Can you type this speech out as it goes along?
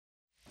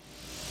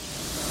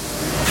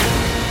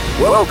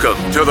Welcome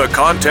to the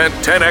Content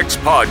 10X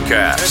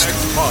Podcast,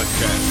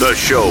 the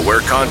show where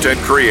content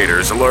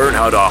creators learn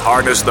how to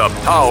harness the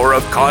power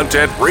of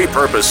content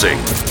repurposing.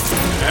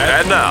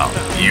 And now,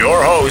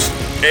 your host,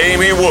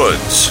 Amy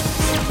Woods.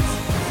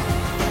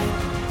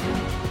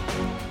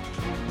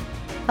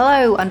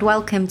 Hello and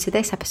welcome to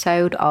this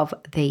episode of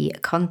the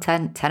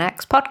Content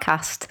 10X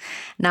Podcast.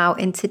 Now,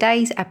 in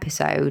today's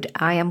episode,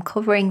 I am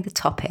covering the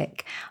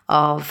topic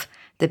of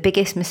the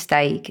biggest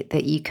mistake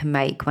that you can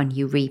make when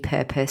you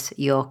repurpose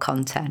your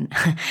content.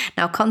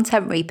 Now,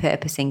 content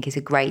repurposing is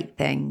a great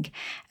thing,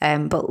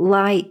 but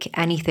like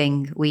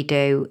anything we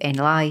do in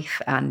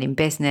life and in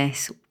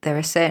business, there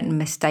are certain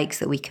mistakes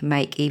that we can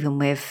make even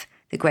with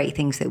the great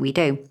things that we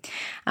do.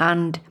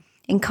 And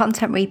in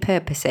content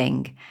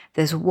repurposing,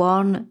 there's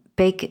one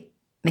big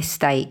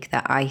mistake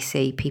that I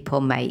see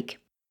people make.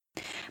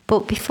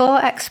 But before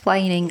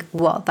explaining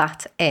what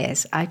that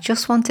is, I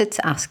just wanted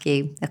to ask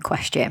you a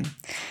question.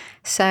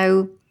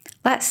 So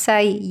let's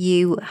say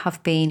you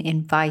have been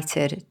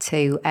invited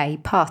to a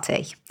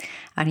party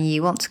and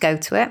you want to go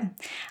to it,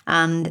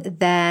 and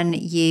then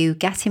you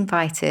get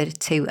invited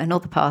to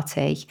another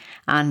party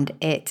and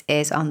it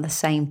is on the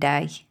same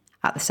day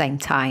at the same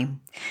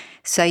time.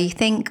 So you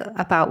think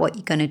about what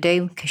you're going to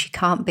do because you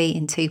can't be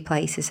in two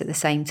places at the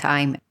same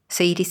time.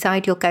 So you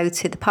decide you'll go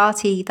to the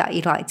party that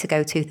you'd like to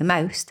go to the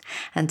most,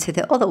 and to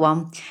the other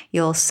one,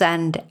 you'll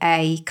send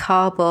a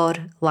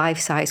cardboard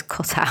life-size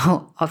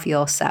cutout of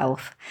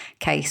yourself.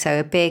 Okay, so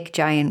a big,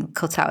 giant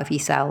cutout of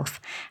yourself,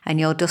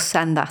 and you'll just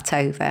send that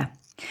over.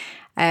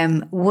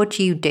 Would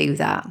you do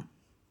that?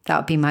 That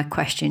would be my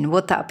question.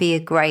 Would that be a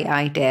great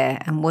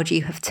idea? And would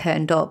you have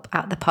turned up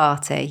at the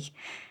party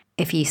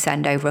if you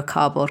send over a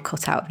cardboard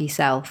cutout of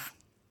yourself?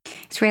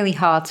 It's really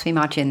hard to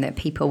imagine that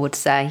people would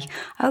say,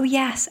 oh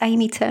yes,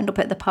 Amy turned up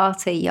at the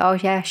party. Oh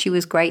yeah, she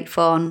was great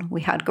fun.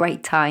 We had a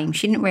great time.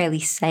 She didn't really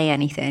say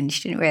anything.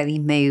 She didn't really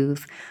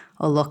move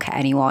or look at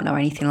anyone or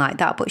anything like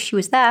that, but she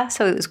was there,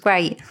 so it was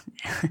great.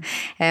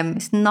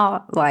 It's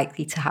not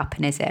likely to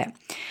happen, is it?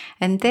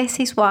 And this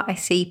is what I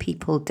see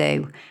people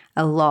do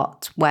a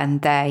lot when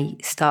they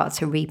start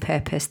to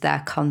repurpose their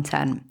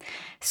content.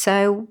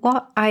 So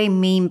what I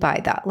mean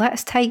by that,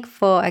 let's take,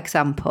 for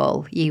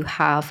example, you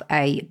have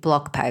a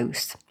blog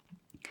post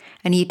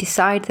and you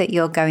decide that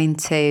you're going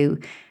to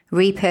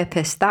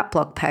repurpose that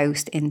blog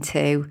post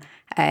into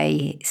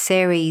a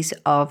series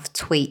of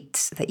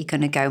tweets that you're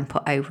going to go and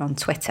put over on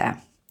Twitter.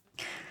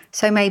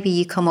 So maybe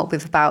you come up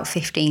with about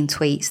 15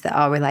 tweets that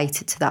are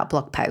related to that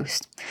blog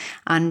post,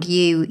 and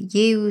you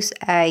use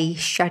a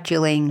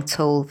scheduling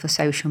tool for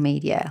social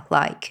media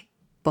like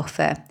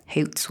Buffer,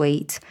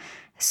 Hootsuite,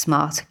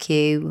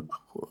 SmarterQueue,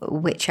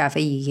 whichever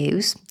you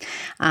use,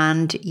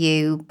 and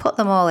you put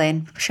them all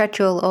in,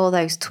 schedule all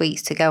those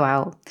tweets to go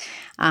out,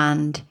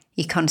 and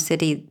you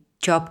consider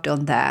job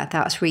done there.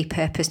 That's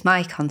repurposed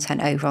my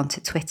content over onto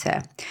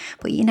Twitter.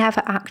 But you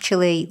never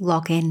actually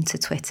log into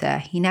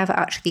Twitter. You never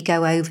actually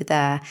go over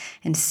there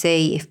and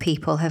see if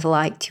people have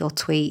liked your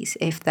tweets,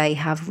 if they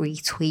have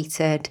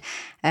retweeted,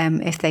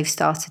 if they've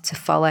started to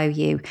follow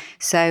you.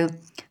 So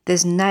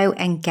there's no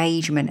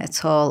engagement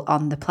at all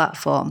on the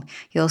platform.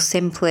 You're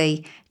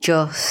simply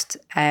just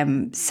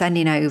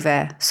sending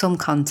over some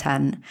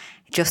content,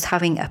 just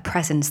having a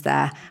presence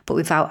there, but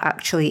without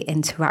actually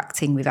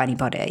interacting with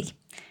anybody.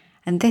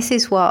 And this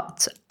is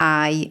what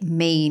I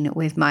mean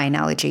with my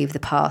analogy of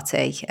the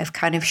party, of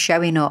kind of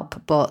showing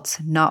up but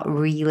not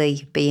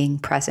really being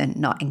present,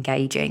 not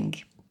engaging.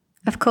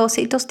 Of course,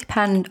 it does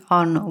depend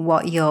on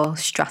what your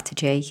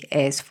strategy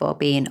is for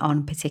being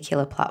on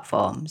particular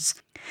platforms.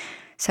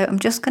 So I'm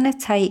just going to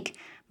take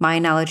my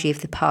analogy of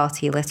the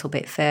party a little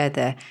bit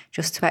further,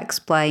 just to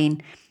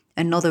explain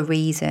another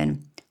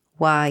reason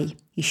why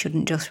you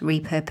shouldn't just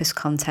repurpose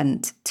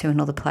content to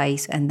another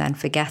place and then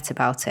forget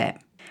about it.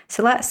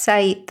 So let's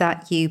say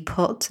that you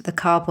put the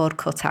cardboard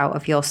cutout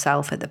of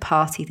yourself at the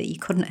party that you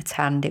couldn't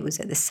attend. It was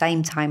at the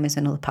same time as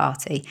another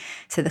party.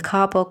 So the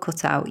cardboard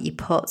cutout you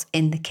put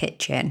in the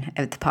kitchen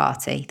of the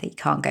party that you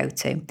can't go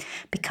to,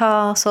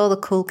 because all the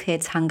cool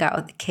kids hang out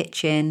at the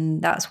kitchen.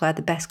 That's where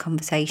the best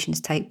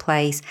conversations take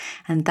place,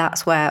 and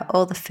that's where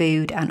all the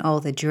food and all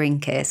the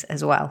drink is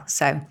as well.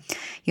 So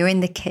you're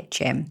in the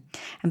kitchen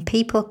and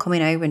people are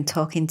coming over and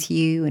talking to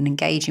you and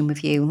engaging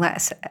with you.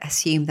 Let's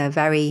assume they're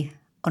very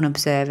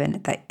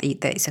unobservant that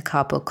it's a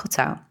cardboard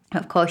cutout.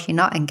 Of course, you're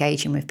not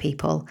engaging with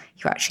people.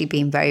 You're actually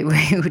being very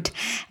rude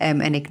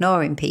and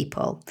ignoring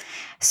people.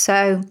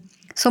 So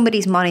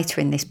somebody's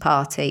monitoring this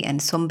party,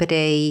 and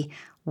somebody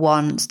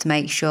wants to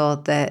make sure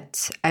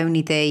that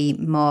only the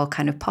more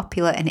kind of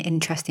popular and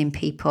interesting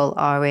people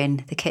are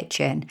in the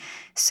kitchen.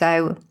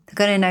 So they're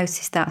going to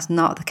notice that's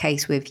not the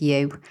case with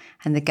you,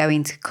 and they're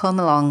going to come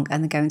along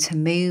and they're going to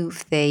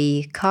move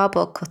the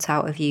cardboard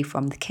cutout of you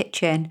from the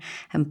kitchen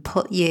and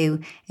put you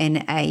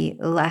in a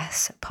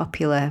less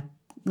popular,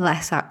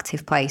 less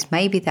active place.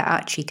 Maybe they're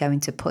actually going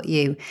to put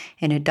you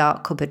in a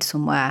dark cupboard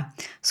somewhere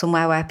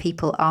where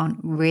people aren't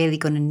really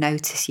going to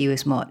notice you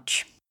as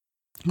much.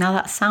 Now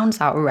that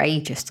sounds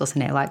outrageous,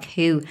 doesn't it? Like,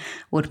 who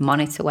would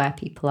monitor where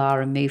people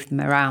are and move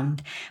them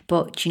around?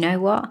 But do you know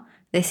what?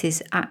 This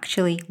is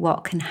actually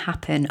what can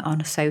happen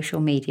on social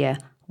media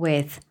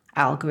with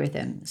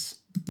algorithms.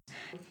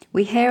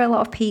 We hear a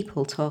lot of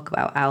people talk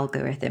about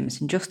algorithms,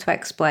 and just to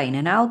explain,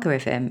 an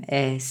algorithm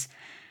is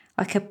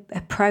like a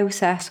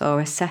process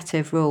or a set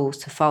of rules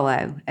to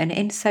follow. And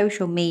in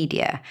social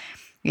media,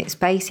 it's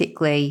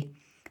basically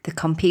the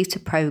computer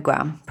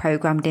program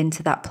programmed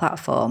into that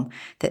platform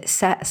that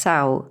sets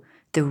out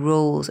the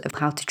rules of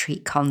how to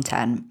treat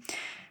content.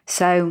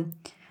 So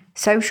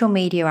social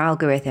media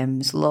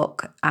algorithms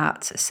look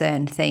at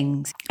certain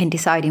things in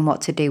deciding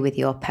what to do with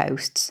your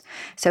posts.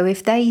 So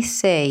if they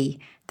see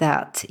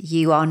that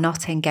you are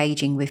not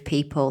engaging with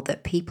people,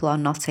 that people are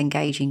not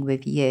engaging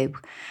with you,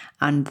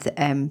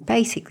 and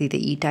basically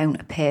that you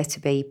don't appear to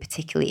be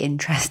particularly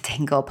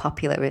interesting or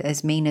popular,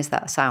 as mean as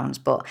that sounds,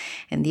 but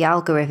in the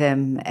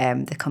algorithm,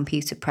 the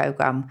computer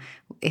program,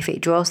 if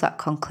it draws that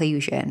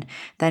conclusion,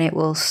 then it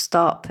will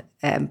stop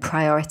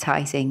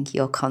prioritizing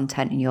your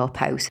content and your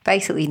posts,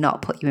 basically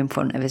not put you in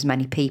front of as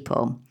many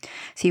people.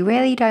 So you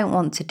really don't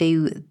want to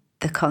do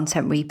the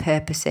content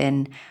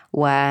repurposing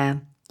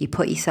where you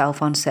put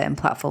yourself on certain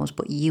platforms,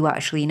 but you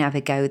actually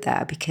never go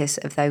there because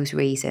of those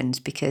reasons,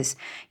 because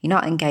you're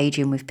not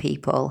engaging with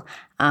people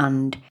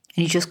and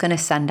you're just going to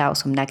send out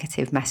some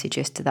negative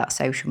messages to that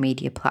social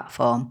media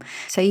platform.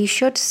 So you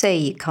should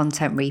see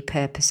content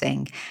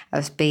repurposing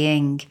as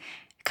being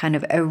kind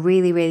of a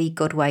really, really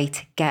good way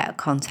to get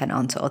content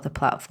onto other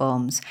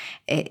platforms.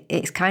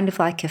 It's kind of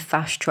like a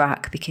fast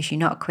track because you're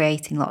not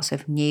creating lots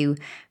of new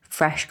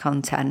fresh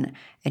content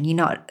and you're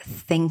not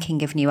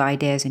thinking of new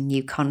ideas and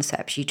new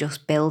concepts. You're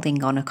just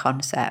building on a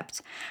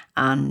concept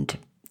and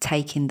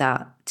taking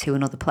that to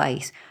another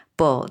place.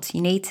 But you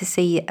need to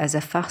see it as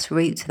a fast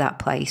route to that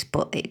place,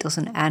 but it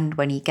doesn't end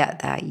when you get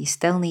there. You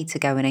still need to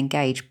go and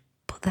engage.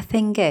 But the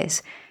thing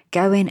is,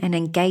 going and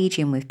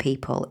engaging with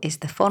people is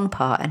the fun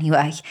part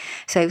anyway.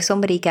 So if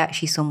somebody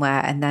gets you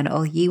somewhere and then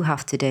all you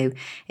have to do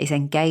is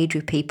engage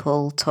with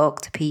people,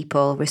 talk to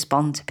people,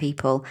 respond to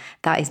people,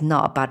 that is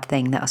not a bad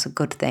thing. That's a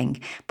good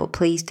thing. But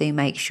please do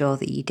make sure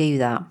that you do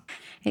that.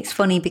 It's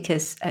funny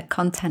because at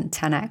Content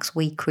 10X,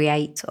 we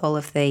create all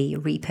of the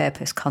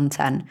repurposed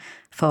content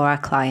for our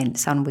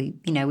clients, and we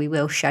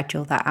will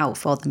schedule that out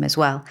for them as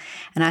well.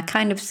 And I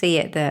kind of see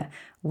it that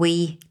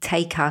we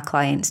take our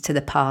clients to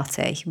the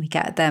party. We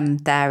get them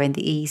there in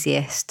the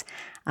easiest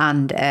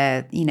and,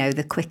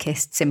 the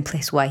quickest,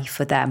 simplest way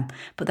for them.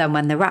 But then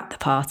when they're at the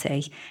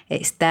party,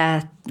 it's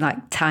their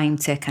time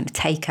to kind of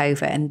take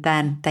over, and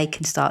then they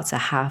can start to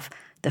have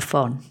the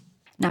fun.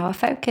 Now, I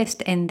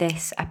focused in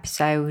this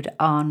episode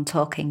on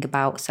talking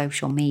about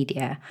social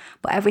media,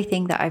 but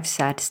everything that I've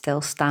said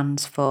still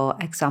stands for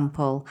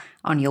example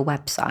on your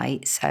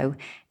website. So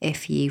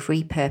if you've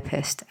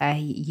repurposed a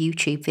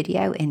YouTube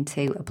video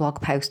into a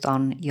blog post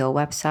on your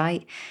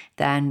website,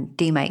 then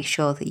do make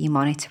sure that you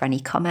monitor any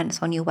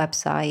comments on your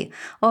website,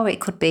 or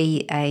it could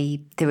be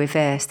the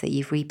reverse, that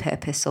you've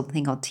repurposed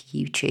something onto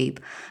YouTube.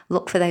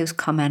 Look for those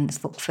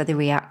comments, look for the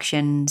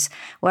reactions,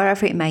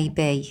 wherever it may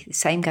be. The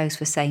same goes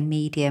for, say,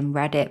 Medium,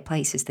 Reddit,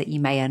 places that you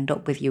may end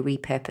up with your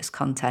repurposed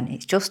content.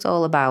 It's just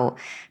all about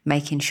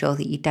making sure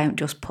that you don't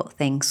just put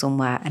things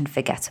somewhere and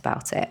forget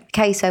about it.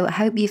 Okay, so I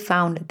hope you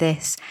found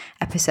this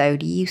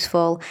episode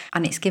useful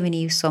and it's given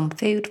you some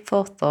food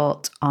for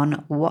thought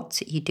on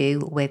what you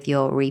do with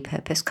your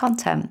repurposed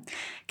content.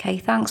 Okay,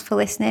 thanks for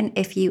listening.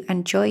 If you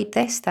enjoyed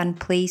this, then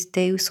please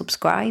do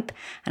subscribe.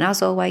 And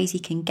as always, you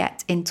can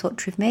get in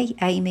touch with me,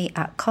 Amy,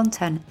 at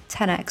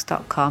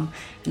content10x.com.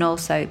 And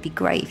also, it'd be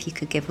great if you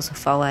could give us a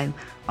follow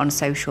on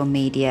social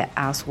media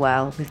as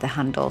well, with the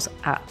handles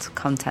at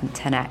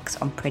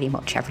content10x on pretty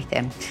much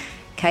everything.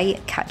 Okay,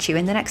 catch you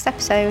in the next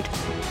episode.